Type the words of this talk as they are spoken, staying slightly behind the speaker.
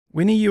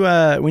When are you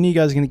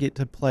guys going to get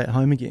to play at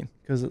home again?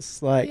 Because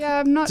it's like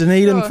I'm not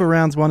Dunedin sure. for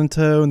rounds 1 and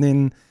 2, and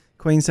then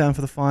Queenstown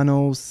for the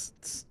finals.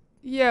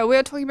 Yeah, we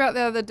were talking about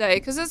the other day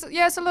because it's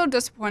a little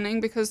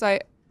disappointing because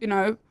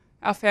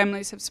our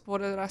families have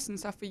supported us and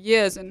stuff for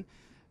years, and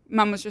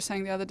Mum was just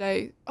saying the other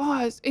day,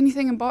 oh, is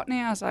anything in botany?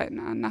 I was like,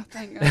 no,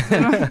 nothing.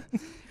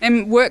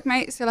 And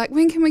workmates, they're like,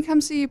 when can we come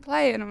see you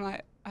play? And I'm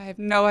like, I have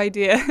no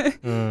idea.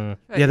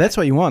 Yeah, that's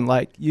what you want,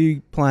 like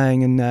you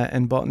playing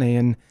in botany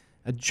and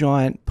a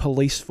giant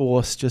police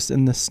force just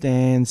in the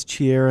stands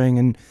cheering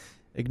and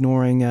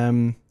ignoring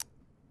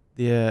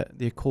their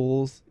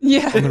calls on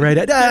the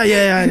radio.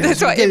 Yeah.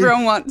 That's what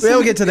everyone wants.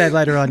 We'll get to that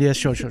later on. Yeah,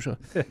 sure.